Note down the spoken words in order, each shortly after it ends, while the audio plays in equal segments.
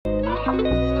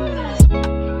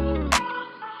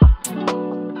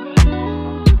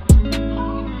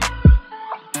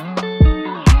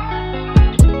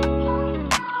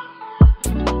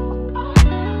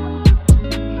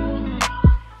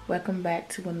welcome back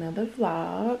to another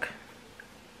vlog.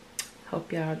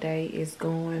 Hope y'all day is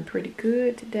going pretty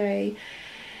good today.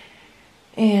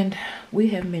 And we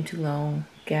haven't been too long,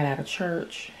 got out of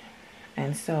church,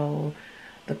 and so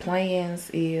the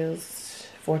plans is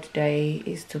for today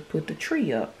is to put the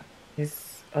tree up.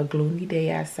 It's a gloomy day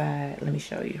outside. Let me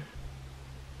show you.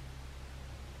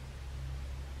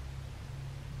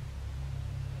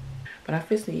 But I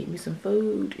fixed to eat me some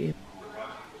food.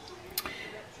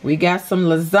 We got some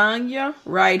lasagna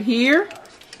right here.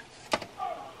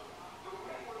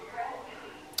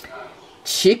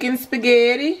 Chicken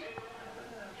spaghetti.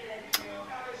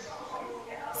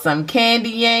 Some candy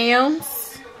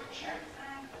yams.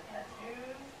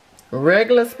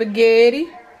 Regular spaghetti.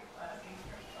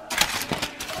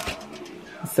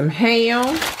 Some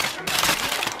ham.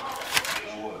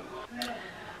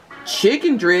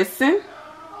 Chicken dressing.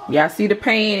 Y'all see the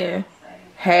pan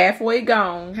halfway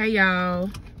gone. Hey y'all,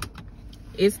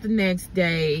 it's the next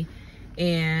day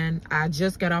and I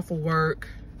just got off of work.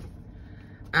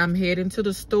 I'm heading to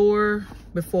the store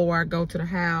before I go to the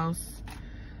house.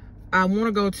 I want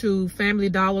to go to Family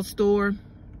Dollar store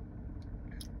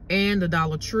and the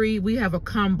Dollar Tree. We have a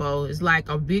combo. It's like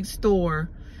a big store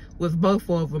with both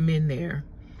of them in there.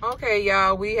 Okay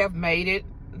y'all, we have made it.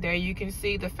 There you can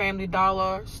see the Family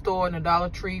Dollar store and the Dollar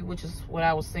Tree, which is what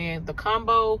I was saying, the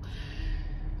combo.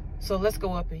 So let's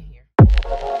go up in here.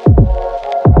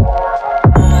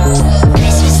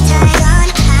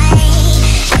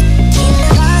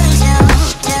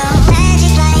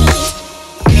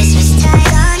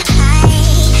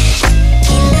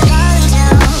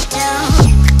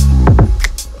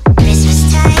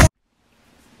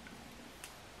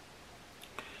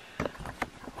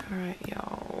 All right,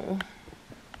 y'all.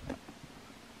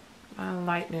 My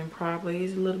lighting probably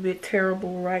is a little bit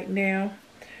terrible right now,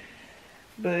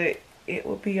 but it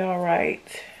will be all right.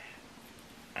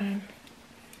 I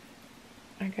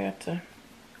got to,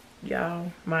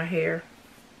 y'all, my hair.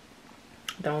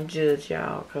 Don't judge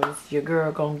y'all, because your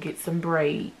girl gonna get some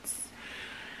braids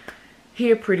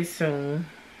here pretty soon.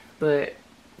 But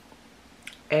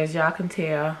as y'all can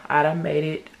tell, I done made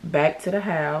it back to the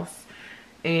house,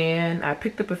 and I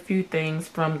picked up a few things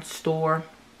from the store.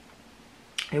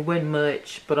 It wasn't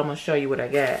much, but I'm gonna show you what I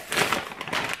got.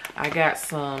 I got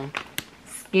some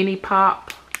Skinny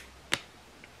Pop.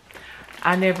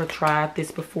 I never tried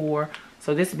this before,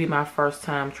 so this will be my first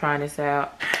time trying this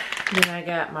out. Then I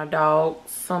got my dog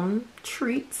some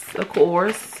treats, of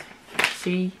course.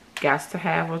 She got to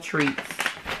have her treats.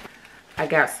 I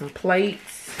got some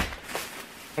plates.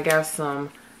 I got some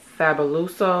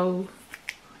Fabuloso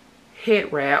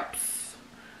head wraps.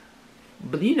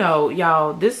 But you know,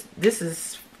 y'all, this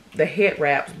is the head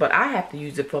wraps, but I have to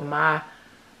use it for my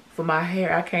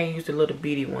hair. I can't use the little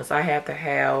bitty ones. I have to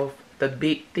have the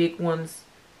big thick ones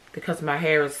because my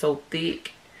hair is so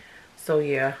thick. So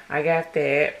yeah, I got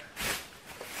that.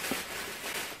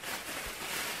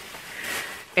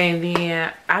 And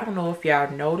then I don't know if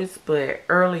y'all noticed, but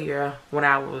earlier when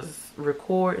I was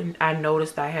recording, I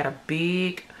noticed I had a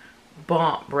big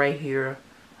bump right here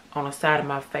on the side of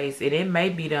my face, and it may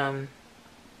be done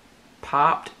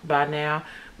popped by now.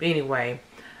 But anyway,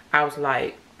 I was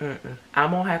like, I'm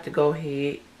gonna have to go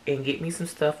ahead and get me some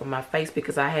stuff on my face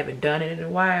because I haven't done it in a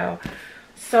while.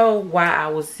 So while I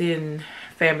was in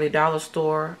Family Dollar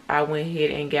store, I went ahead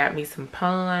and got me some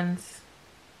Pond's.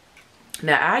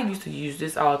 Now I used to use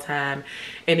this all the time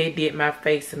and it did my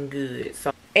face some good.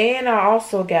 So, and I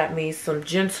also got me some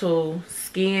Gentle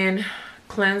Skin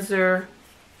Cleanser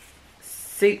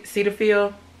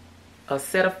Cetaphil or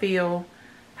Cetaphil,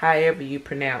 however you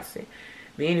pronounce it.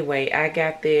 But anyway, I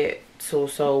got that.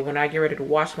 So when I get ready to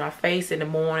wash my face in the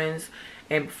mornings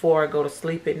and before I go to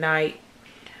sleep at night,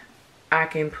 I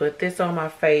can put this on my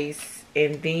face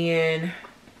and then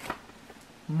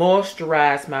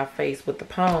moisturize my face with the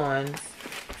Pond's.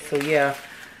 So yeah,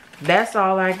 that's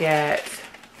all I got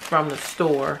from the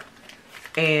store.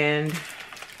 And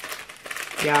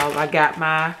y'all, I got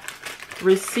my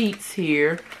receipts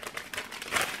here.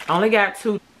 I only got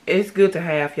 2. It's good to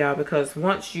have, y'all, because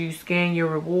once you scan your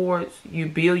rewards, you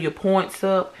build your points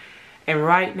up. And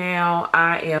right now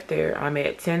I am there. I'm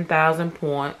at 10,000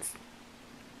 points.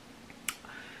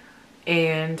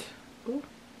 And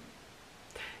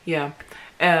yeah,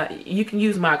 you can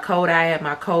use my code. I have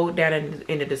my code down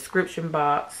in the description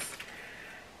box.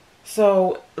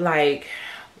 So like,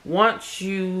 once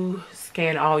you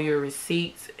scan all your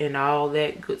receipts and all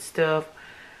that good stuff,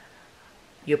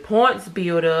 your points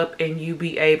build up and you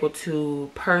be able to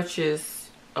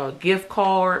purchase a gift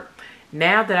card.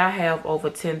 Now that I have over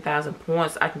 10,000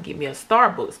 points, I can get me a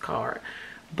Starbucks card.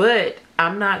 But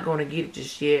I'm not going to get it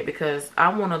just yet because I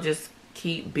want to just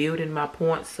keep building my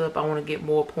points up. I want to get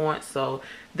more points. So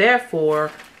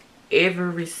therefore, every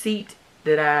receipt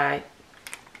that I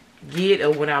get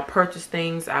or when I purchase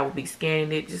things, I will be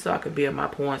scanning it just so I can build my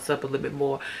points up a little bit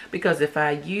more. Because if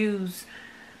I use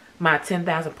my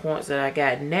 10,000 points that I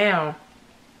got now,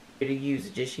 to use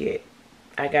it just yet.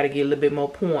 I got to get a little bit more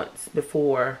points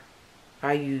before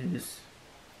I use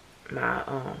my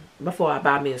before I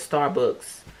buy me a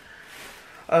Starbucks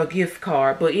gift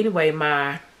card. But anyway,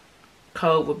 my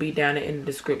code will be down in the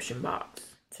description box.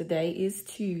 Today is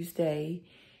Tuesday,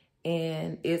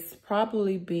 and it's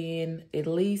probably been at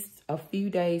least a few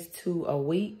days to a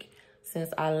week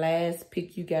since I last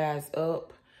picked you guys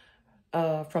up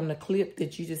from the clip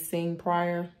that you just seen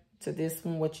prior to this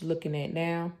one, what you're looking at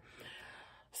now.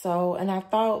 So, and I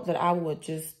thought that I would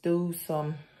just do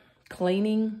some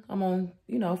cleaning. I'm gonna,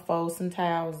 you know, fold some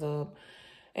towels up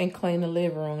and clean the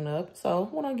living room up. So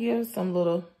I want to give some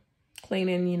little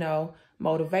cleaning, you know,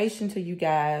 motivation to you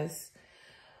guys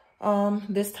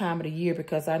this time of the year,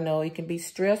 because I know it can be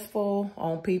stressful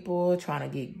on people trying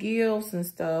to get gifts and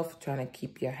stuff, trying to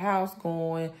keep your house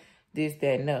going, this,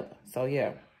 that, and other. So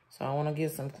yeah. So I want to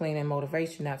give some cleaning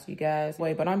motivation out to you guys.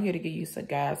 Wait, but I'm here to give you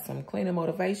some cleaning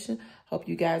motivation. Hope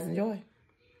you guys enjoy.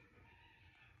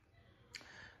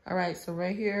 All right, so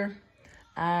right here,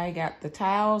 I got the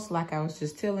towels like I was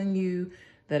just telling you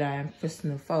that I'm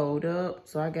fixing to fold up.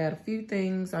 So I got a few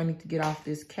things I need to get off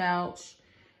this couch.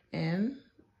 And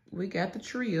we got the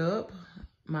tree up.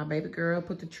 My baby girl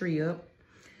put the tree up.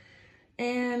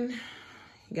 And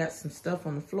got some stuff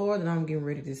on the floor that I'm getting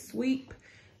ready to sweep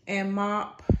and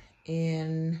mop.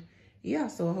 And yeah,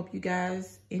 so I hope you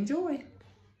guys enjoy.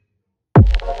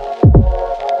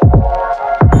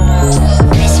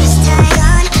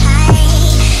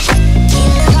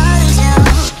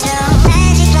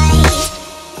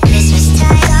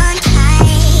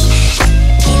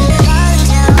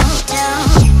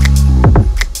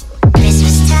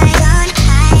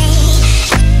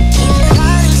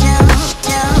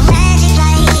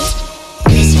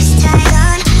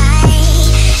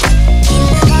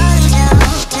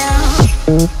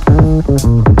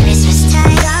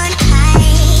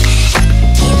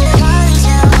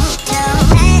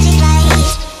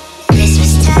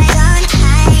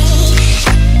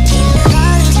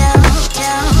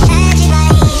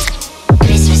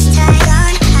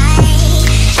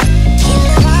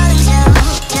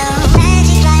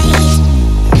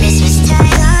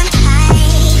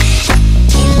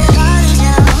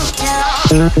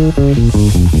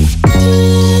 Magic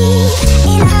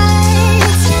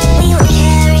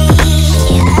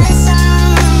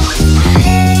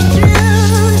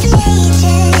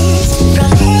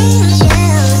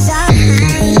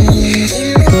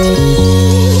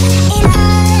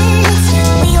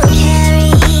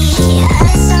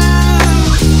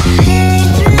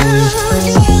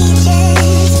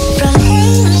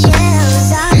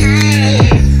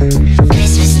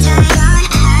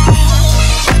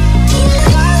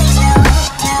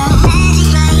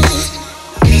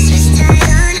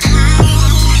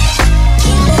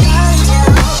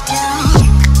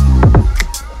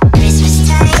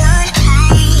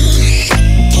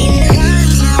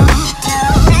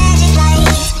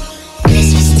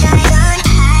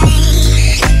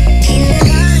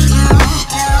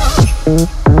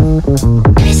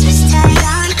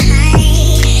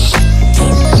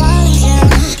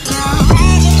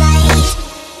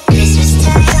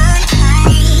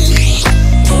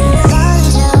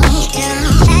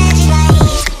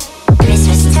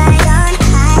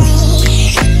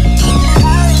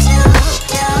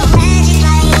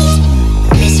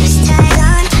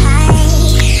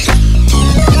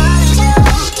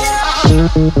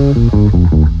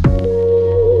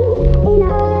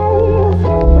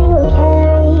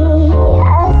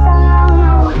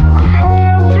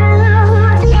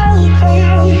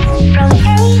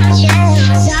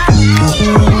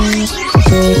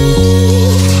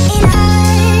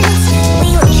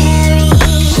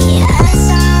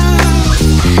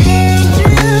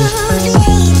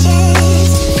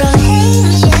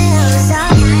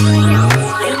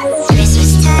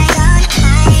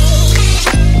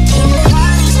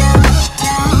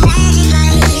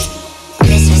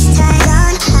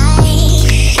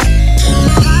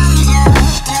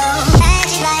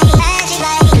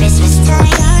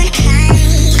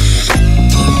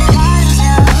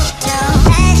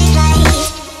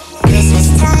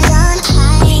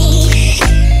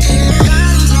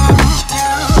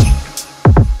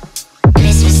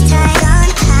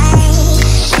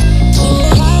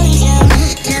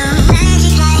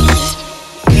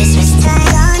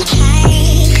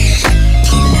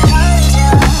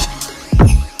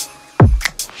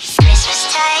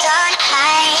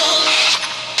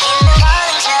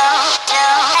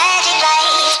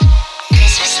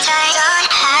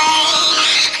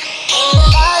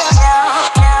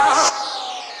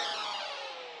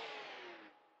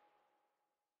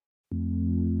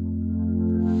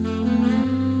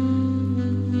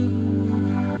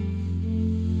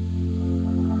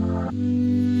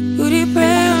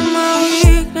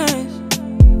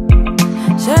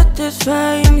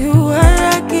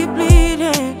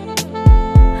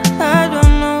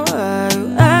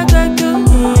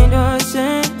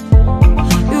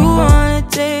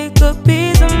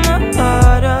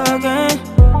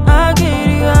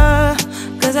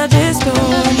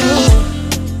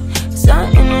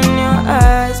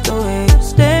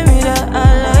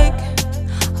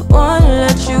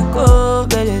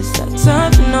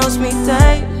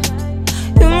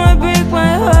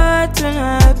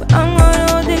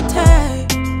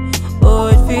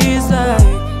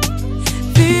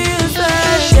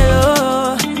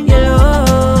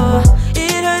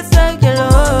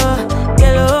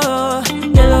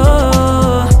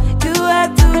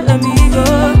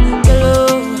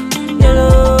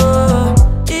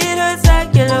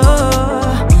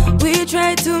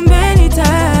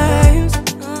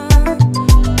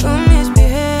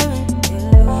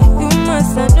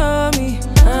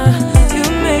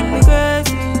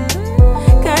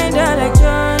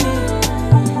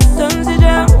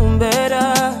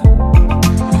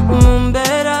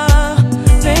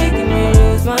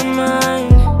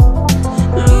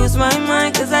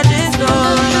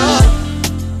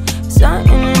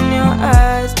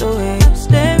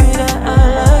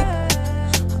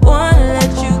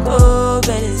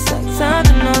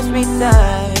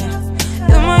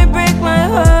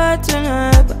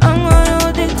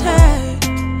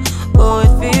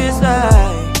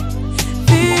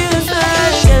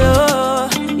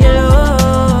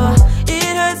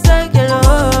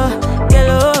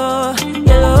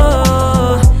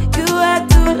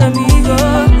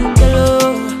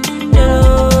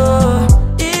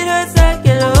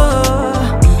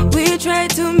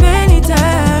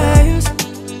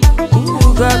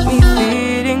got me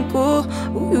feeling cool.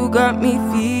 Ooh, you got me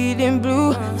feeling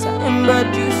blue. Something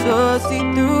about you so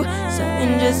see-through.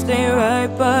 Something just ain't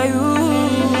right by you.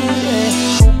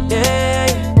 Yeah,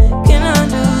 can I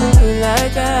do you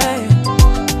like I?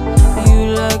 You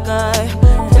like I?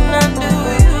 Can I do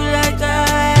you like I?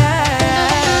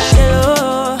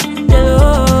 Yellow,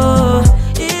 yellow,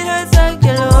 it hurts like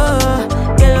yellow,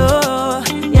 yellow,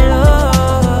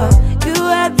 yellow. You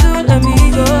had to let me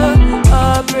go.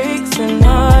 Heartbreaks and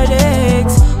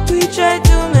heartaches, we tried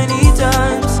too many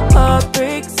times.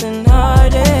 Heartbreaks and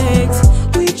heartaches,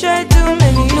 we tried too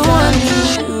many times. No one knew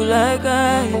you like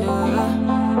I do.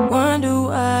 Wonder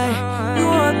why you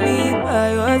want me by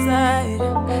your side,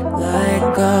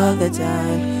 like all the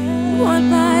time. You want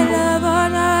my love all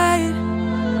night,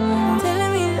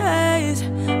 telling me lies.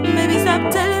 Maybe stop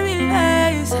telling me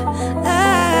lies.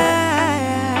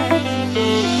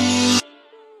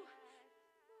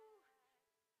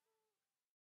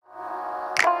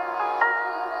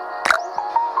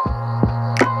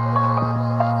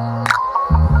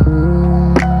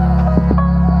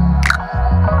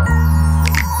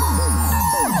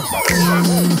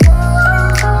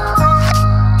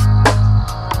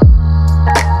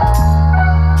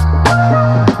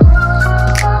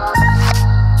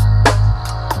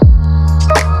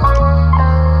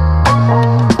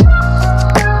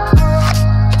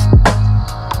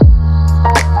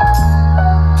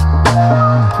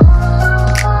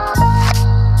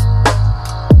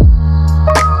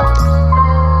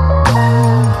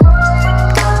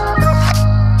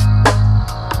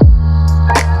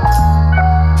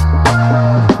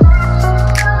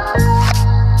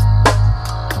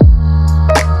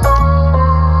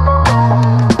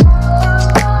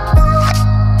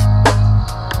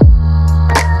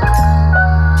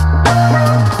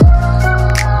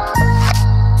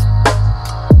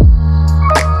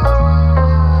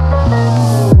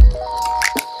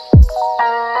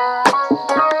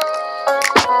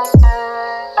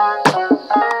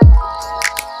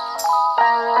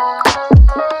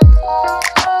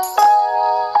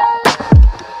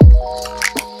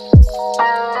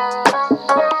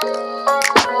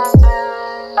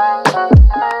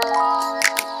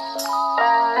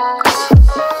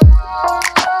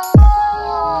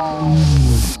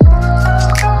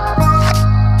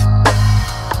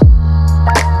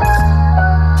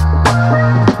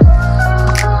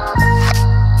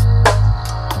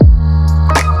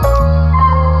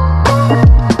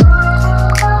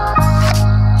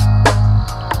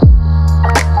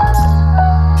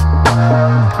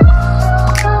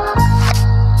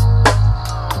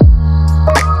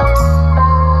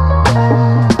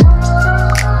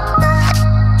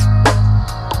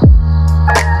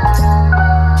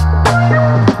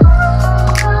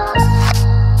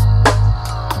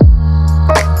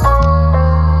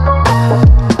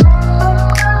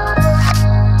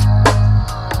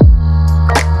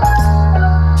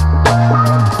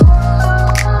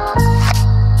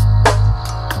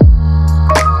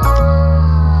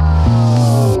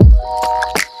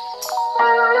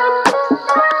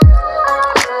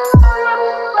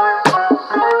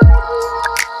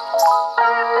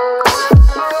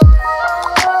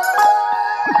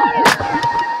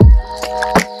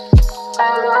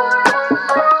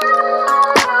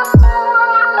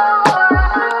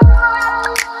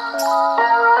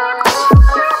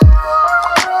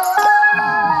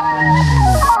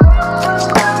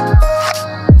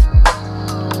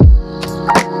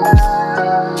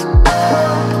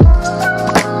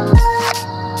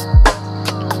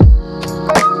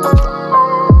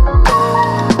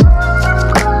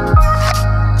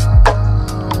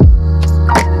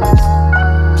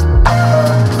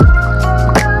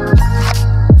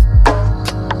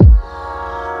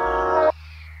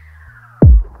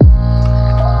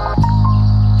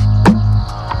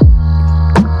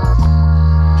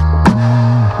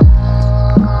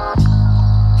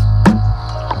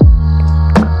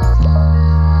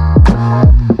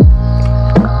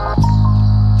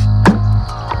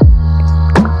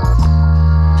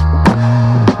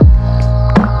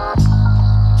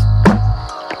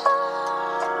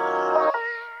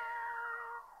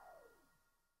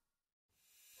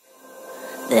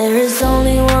 There is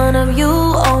only one of you,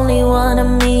 only one of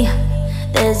me.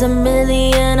 There's a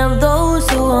million of those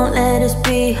who won't let us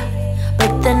be,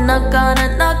 but they're not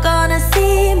gonna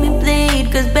see me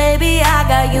bleed. Cause baby, I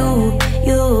got you.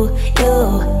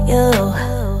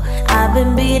 I've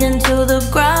been beaten to the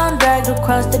ground, dragged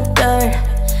across the dirt.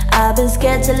 I've been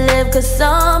scared to live cause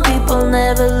some people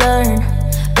never learn,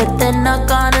 but they're not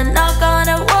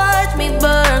gonna watch me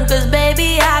burn. Cause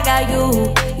baby, I got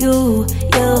you.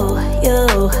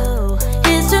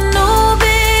 It's a new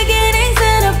beginnings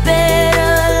and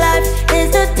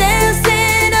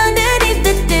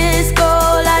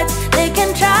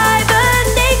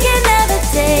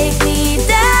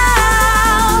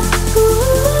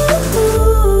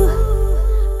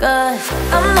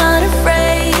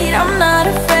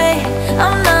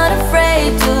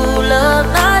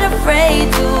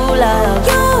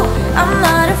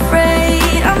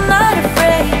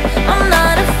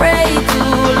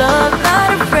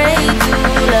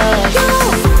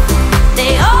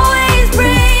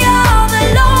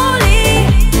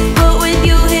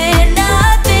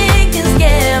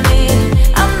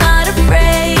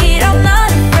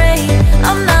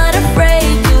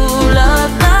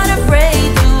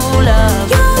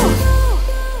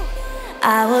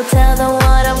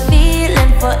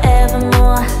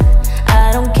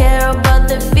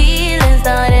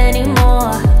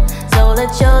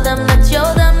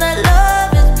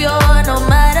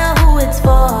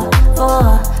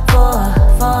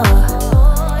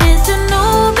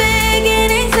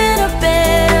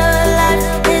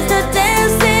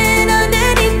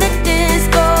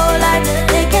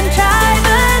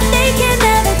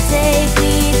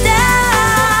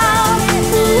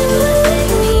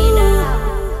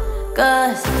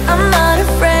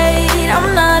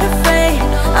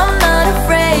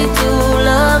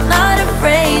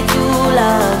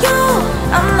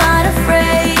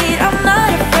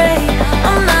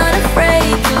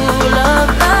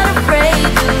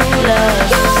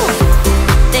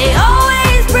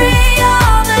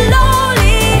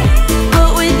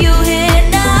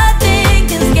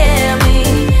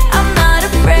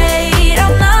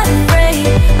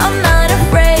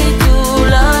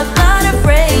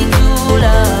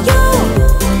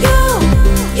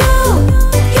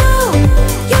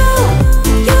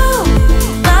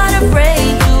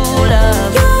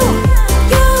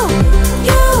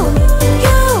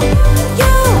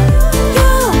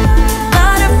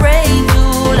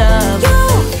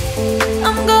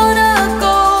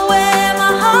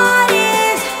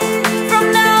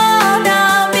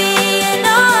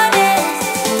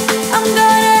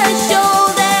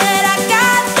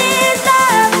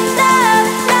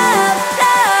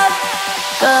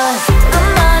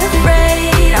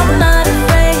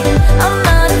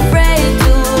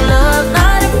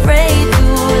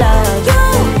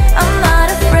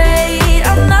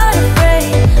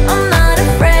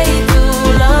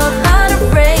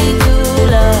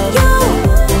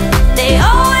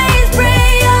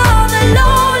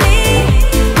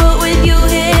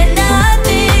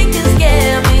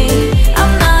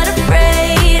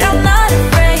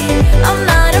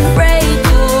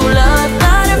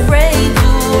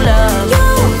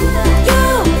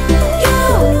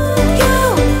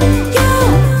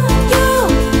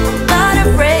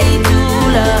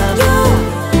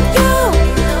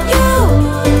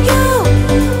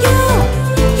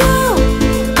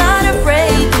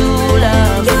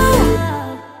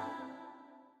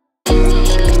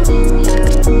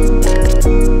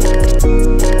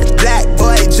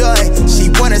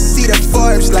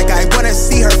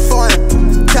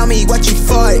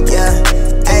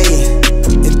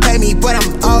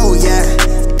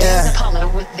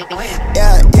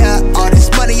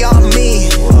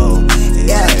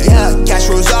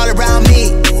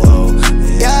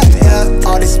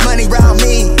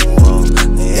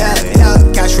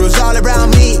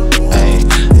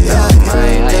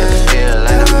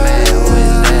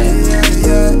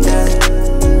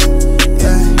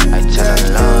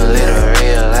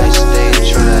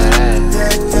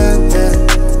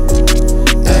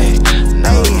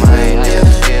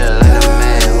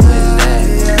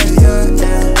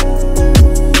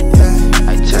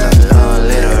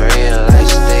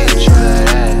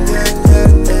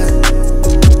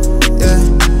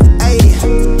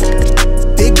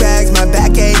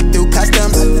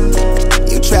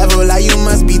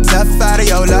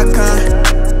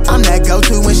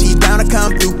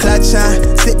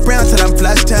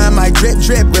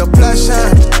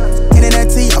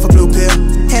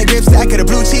back of the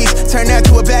blue cheese, turn that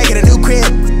to a bag at a new crib.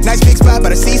 Nice big spot by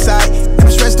the seaside,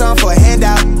 never stressed on for a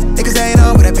handout. Niggas ain't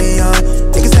on what I be on,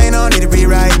 niggas ain't on, need to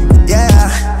rewrite, yeah.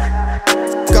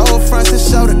 Gold fronts to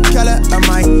show the color of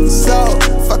my soul.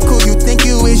 Fuck who you think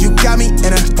you is, you got me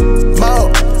in a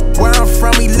mode. Where I'm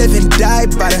from, we live and die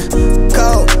by the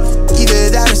code.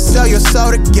 Either that or sell your soul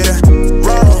to get a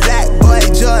roll. Black boy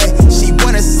joy, she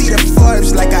wanna see the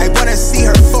Forbes like I wanna see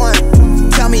her form.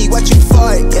 Tell me what you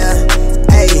for, yeah.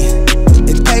 Hey,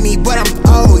 it pay me but I'm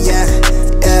old, yeah.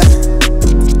 Yeah,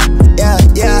 yeah,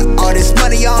 yeah. All this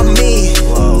money on me.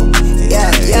 Whoa.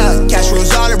 Yeah, yeah. Cash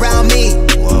rules all around me.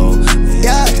 Whoa.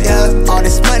 Yeah, yeah. All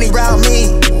this money around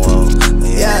me. Whoa.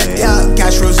 Yeah, yeah.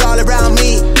 Cash rules all around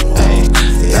me. Hey,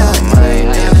 yeah, money,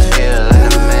 how you feel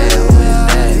like a man? Who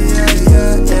is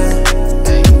that?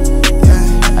 Hey,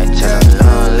 I tell them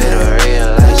long, little real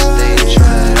life, stay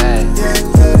try that.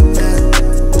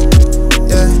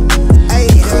 Hey,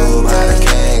 cool by the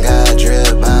king, got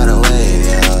drip by the wave,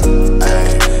 yeah. Hey,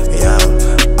 yo,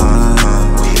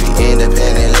 we be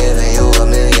independent living, you $1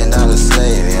 million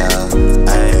slave, yeah.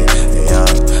 Hey, yo,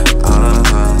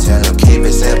 tell them keep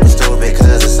it simple, stupid,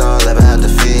 cause it's all about the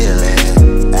feeling.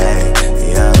 Hey,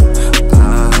 yo,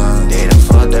 they done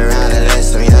fucked around and let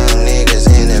some young niggas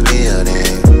in the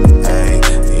building. Hey,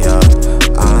 yo,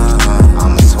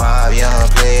 I'm a suave young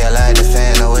player like the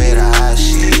fan with a hot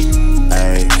sheet.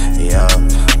 Hey, yo,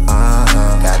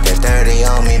 got that 30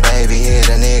 on me, baby, hit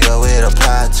a nigga with a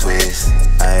plot twist.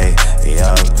 Hey,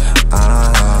 yo,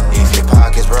 if your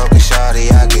pocket's broken,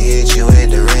 shawty, I can hit you with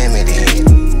the remedy.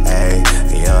 Hey,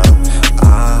 yo,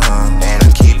 and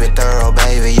I keep it thorough,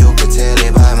 baby, you can tell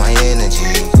it by my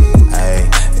energy. Hey,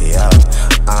 yo,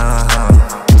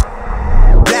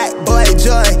 Black boy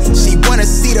joy, she wanna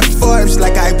see the Forbes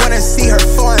like I wanna see her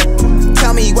form.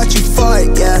 Tell me what you for,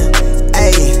 yeah.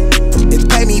 Hey, it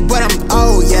pay me but I'm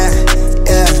old, yeah.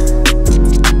 Yeah,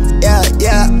 yeah,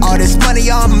 yeah. All this money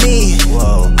on me.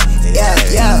 Whoa. Yeah,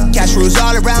 yeah. Cash rules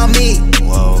all around me.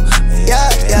 Whoa.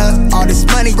 Yeah, yeah. All this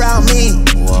money around me.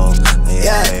 Whoa.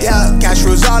 Yeah, yeah. Cash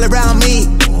rules all around me.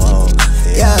 Whoa.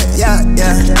 Yeah, yeah,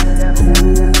 yeah.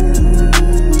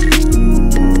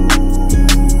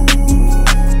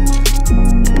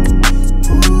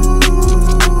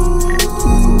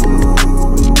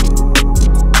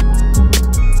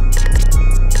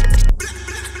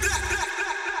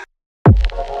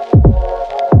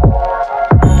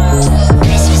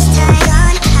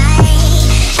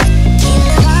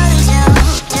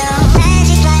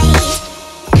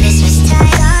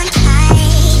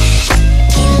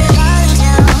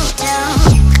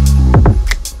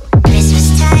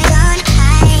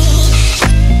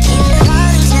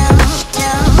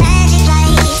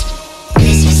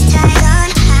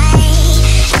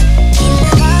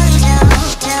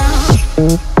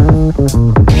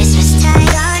 Christmas